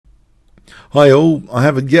Hi all, I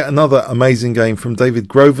have yet another amazing game from David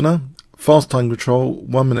Grosvenor. Fast time control,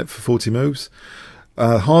 1 minute for 40 moves.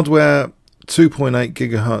 Hardware 2.8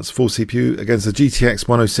 gigahertz full CPU against the GTX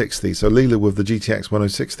 1060. So Leela with the GTX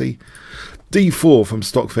 1060. D4 from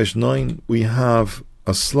Stockfish 9. We have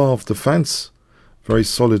a Slav defense, very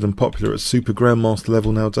solid and popular at Super Grandmaster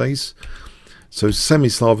level nowadays. So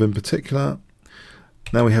semi-Slav in particular.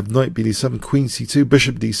 Now we have Knight BD7, Queen C2,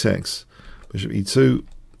 Bishop D6, Bishop E2.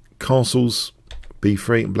 Castles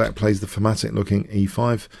b3, and black plays the thematic looking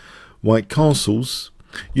e5. White castles.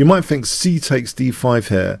 You might think c takes d5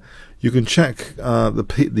 here. You can check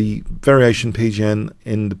the variation PGN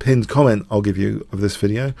in the pinned comment I'll give you of this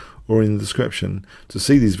video, or in the description, to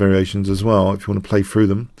see these variations as well if you want to play through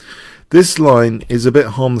them. This line is a bit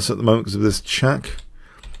harmless at the moment because of this check,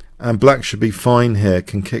 and black should be fine here,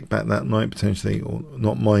 can kick back that knight potentially, or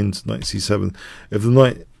not mind knight c7. If the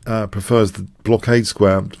knight prefers the blockade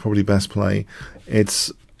square, it's probably best play.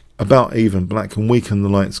 It's about even. Black can weaken the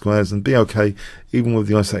light squares and be okay even with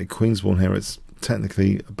the isolated queen's pawn here. It's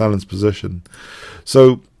technically a balanced position.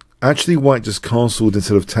 So actually white just castled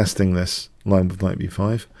instead of testing this line with knight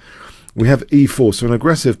b5. We have e4, so an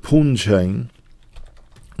aggressive pawn chain.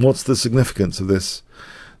 What's the significance of this?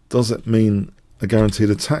 Does it mean a guaranteed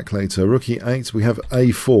attack later? Rook e8, we have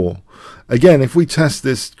a4. Again, if we test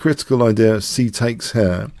this critical idea, c takes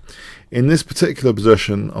here, in this particular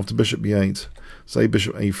position, after bishop b8, say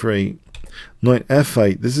bishop a3, knight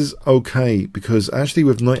f8, this is okay, because actually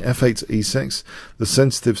with knight f8 to e6, the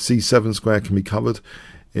sensitive c7 square can be covered.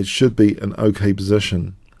 It should be an okay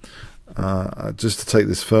position. Just to take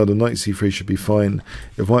this further, knight c3 should be fine.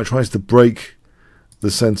 If white tries to break the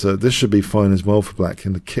center, this should be fine as well for black,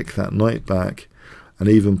 and to kick that knight back and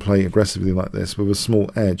even play aggressively like this with a small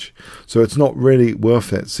edge. So it's not really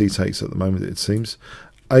worth it, c takes at the moment, it seems.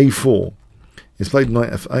 a4 is played knight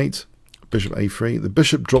f8, bishop a3. The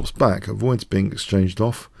bishop drops back, avoids being exchanged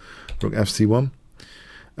off. Rook fc1.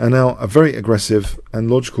 And now a very aggressive and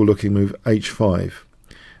logical looking move, h5.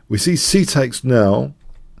 We see c takes now.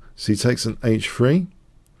 C takes an h3.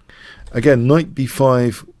 Again, knight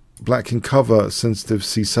b5. Black can cover sensitive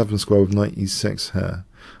c7 square with knight e6 here.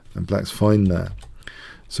 And black's fine there.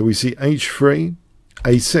 So we see h3,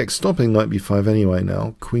 a6, stopping knight b5 anyway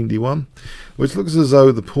now, queen d1, which looks as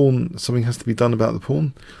though the pawn, something has to be done about the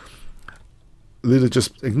pawn. Leela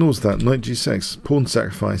just ignores that, knight g6, pawn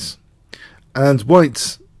sacrifice. And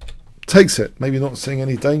white takes it, maybe not seeing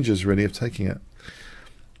any dangers really of taking it.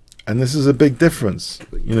 And this is a big difference,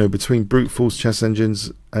 you know, between brute force chess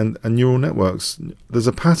engines and neural networks. There's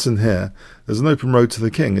a pattern here. There's an open road to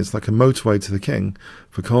the king. It's like a motorway to the king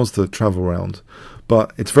for cars to travel around.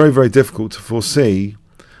 But it's very, very difficult to foresee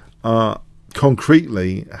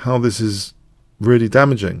concretely how this is really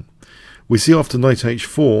damaging. We see after knight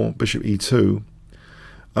h4, bishop e2,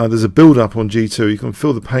 there's a build-up on g2. You can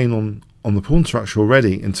feel the pain on the pawn structure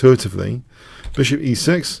already, intuitively. Bishop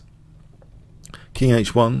e6. King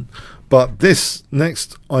h1, but this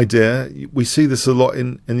next idea, we see this a lot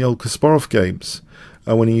in the old Kasparov games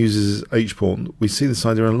when he uses his h-pawn. We see this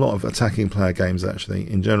idea in a lot of attacking player games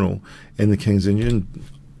actually, in general, in the King's Engine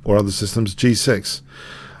or other systems, g6,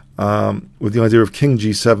 with the idea of king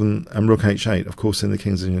g7 and rook h8. Of course, in the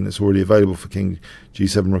King's Engine, it's already available for king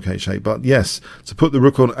g7, rook h8, but yes, to put the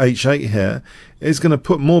rook on h8 here is going to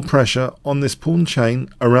put more pressure on this pawn chain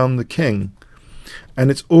around the king. And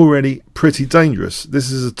it's already pretty dangerous.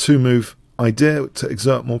 This is a two-move idea to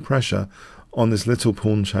exert more pressure on this little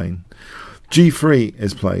pawn chain. g3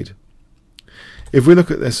 is played. If we look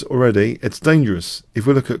at this already, it's dangerous. If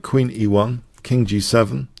we look at queen e1, king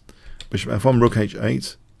g7, bishop f1, rook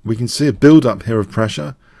h8, we can see a build-up here of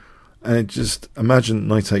pressure. And just imagine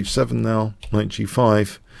knight h7 now, knight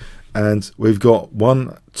g5, and we've got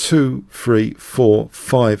 1, 2, 3, 4,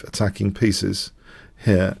 5 attacking pieces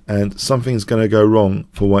here, and something's going to go wrong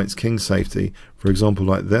for white's king safety. For example,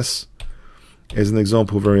 like this is an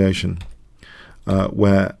example variation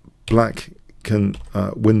where black can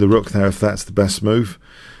win the rook there if that's the best move,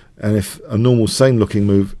 and if a normal sane looking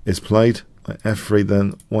move is played like f3,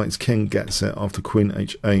 then white's king gets it after queen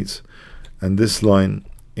h8, and this line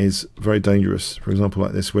is very dangerous. For example,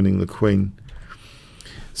 like this, winning the queen.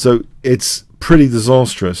 So it's pretty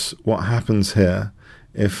disastrous what happens here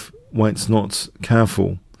if white's not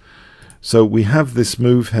careful. So we have this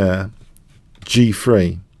move here,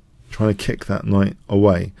 g3, trying to kick that knight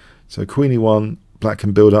away. So queen e1, black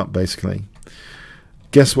can build up basically.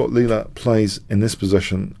 Guess what Leela plays in this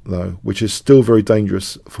position though, which is still very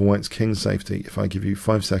dangerous for white's king safety, if I give you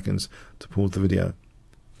 5 seconds to pause the video.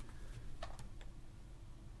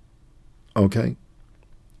 Okay.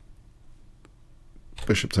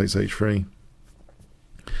 bishop takes h3.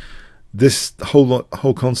 This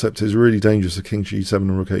whole concept is really dangerous of king g7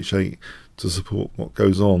 and rook h8 to support what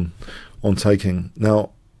goes on taking.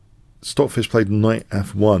 Now, Stockfish played knight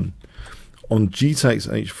f1 on g takes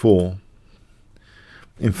h4.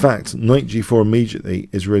 In fact, knight g4 immediately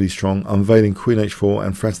is really strong, unveiling queen h4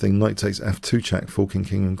 and threatening knight takes f2 check, forking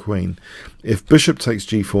king and queen. If bishop takes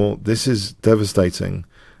g4, this is devastating,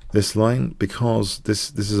 this line, because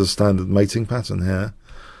this is a standard mating pattern here.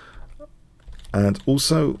 And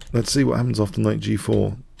also, let's see what happens after knight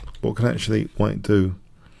g4. What can actually white do?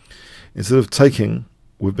 Instead of taking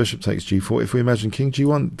with bishop takes g4, if we imagine king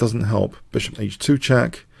g1, doesn't help. Bishop h2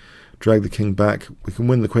 check, drag the king back. We can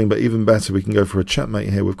win the queen, but even better, we can go for a checkmate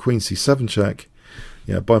here with queen c7 check,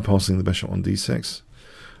 yeah, bypassing the bishop on d6.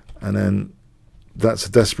 And then that's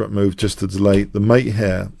a desperate move just to delay the mate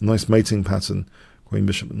here. Nice mating pattern. Queen,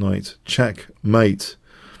 bishop, knight, check, mate.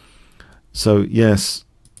 So yes,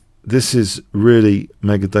 this is really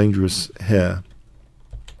mega dangerous here.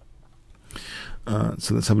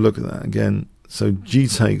 So let's have a look at that again. So g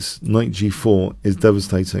takes, knight g4 is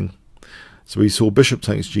devastating. So we saw bishop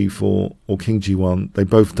takes g4 or king g1. They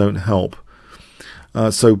both don't help.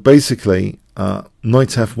 So basically, knight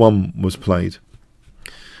f1 was played.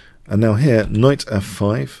 And now here, knight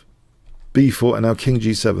f5, b4, and now king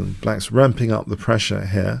g7. Black's ramping up the pressure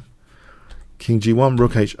here. King g1,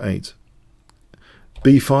 rook h8.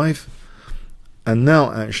 b5. And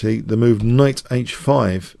now actually the move knight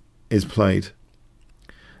h5 is played.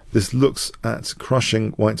 This looks at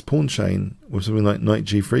crushing white's pawn chain with something like knight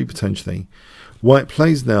g3 potentially. White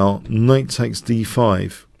plays now knight takes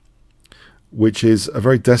d5, which is a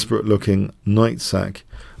very desperate looking knight sack.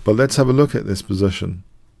 But let's have a look at this position.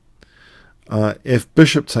 If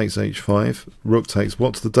bishop takes h5, rook takes,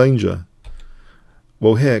 what's the danger?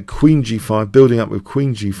 Well, here queen g5, building up with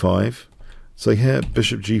queen g5. So here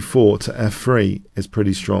bishop g4 to f3 is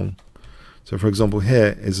pretty strong. So for example,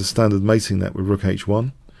 here is a standard mating net with rook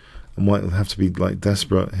h1. And white will have to be like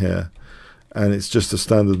desperate here, and it's just a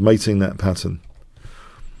standard mating net pattern.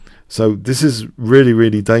 So this is really,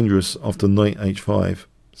 really dangerous after knight h5.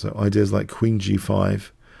 So ideas like queen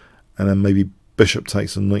g5 and then maybe bishop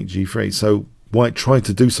takes and knight g3. So white tried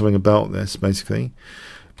to do something about this basically.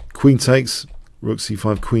 Queen takes, rook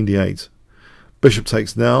c5, queen d8. Bishop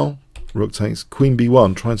takes now, rook takes, queen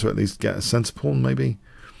b1, trying to at least get a centre pawn maybe.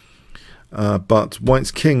 But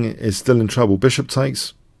white's king is still in trouble. Bishop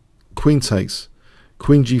takes, queen takes,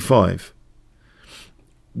 queen g5.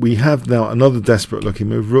 We have now another desperate looking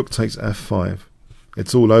move, rook takes f5.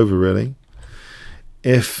 It's all over really.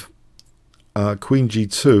 If queen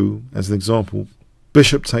g2 as an example,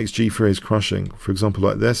 bishop takes g3 is crushing, for example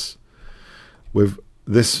like this. With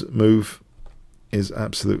this move is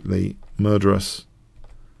absolutely murderous,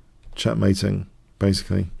 checkmating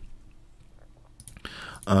basically.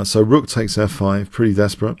 So rook takes f5, pretty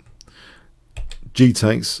desperate. G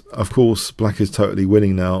takes, of course, black is totally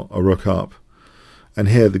winning now, a rook up. And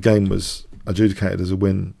here the game was adjudicated as a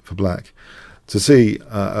win for black. To see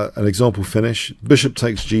an example finish, bishop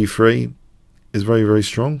takes g3 is very, very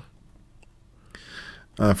strong.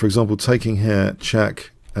 For example, taking here,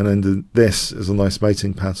 check, and then this is a nice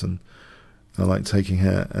mating pattern. I like taking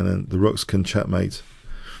here, and then the rooks can checkmate.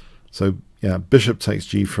 So yeah, bishop takes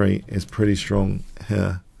g3 is pretty strong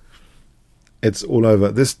here. It's all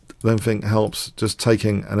over. This, I don't think, helps. Just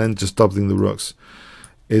taking and then just doubling the rooks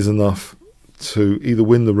is enough to either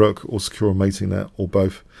win the rook or secure a mating net, or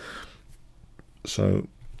both. So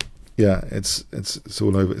yeah, it's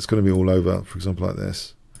all over. It's going to be all over. For example, like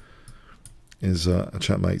this is a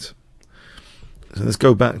checkmate. So let's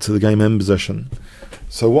go back to the game end position.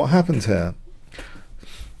 So what happened here?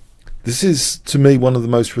 This is, to me, one of the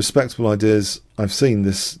most respectable ideas I've seen.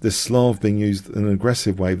 This Slav being used in an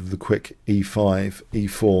aggressive way with the quick e5,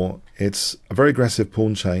 e4. It's a very aggressive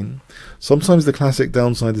pawn chain. Sometimes the classic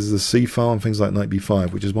downside is the c file and things like knight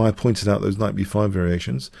b5, which is why I pointed out those knight b5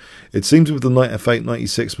 variations. It seems with the knight f8, knight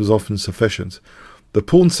e6 was often sufficient. The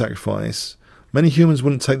pawn sacrifice, many humans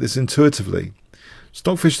wouldn't take this intuitively.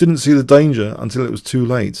 Stockfish didn't see the danger until it was too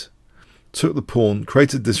late. Took the pawn,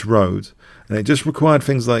 created this road, and it just required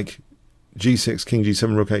things like g6, king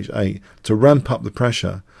g7, rook h8 to ramp up the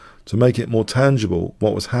pressure, to make it more tangible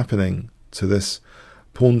what was happening to this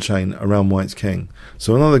pawn chain around white's king.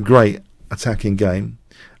 So another great attacking game,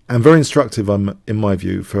 and very instructive in my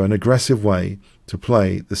view for an aggressive way to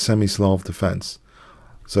play the semi-Slav defense.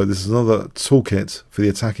 So this is another toolkit for the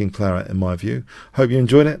attacking player in my view. Hope you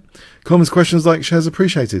enjoyed it. Comments, questions, likes, shares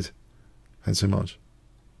appreciated. Thanks so much.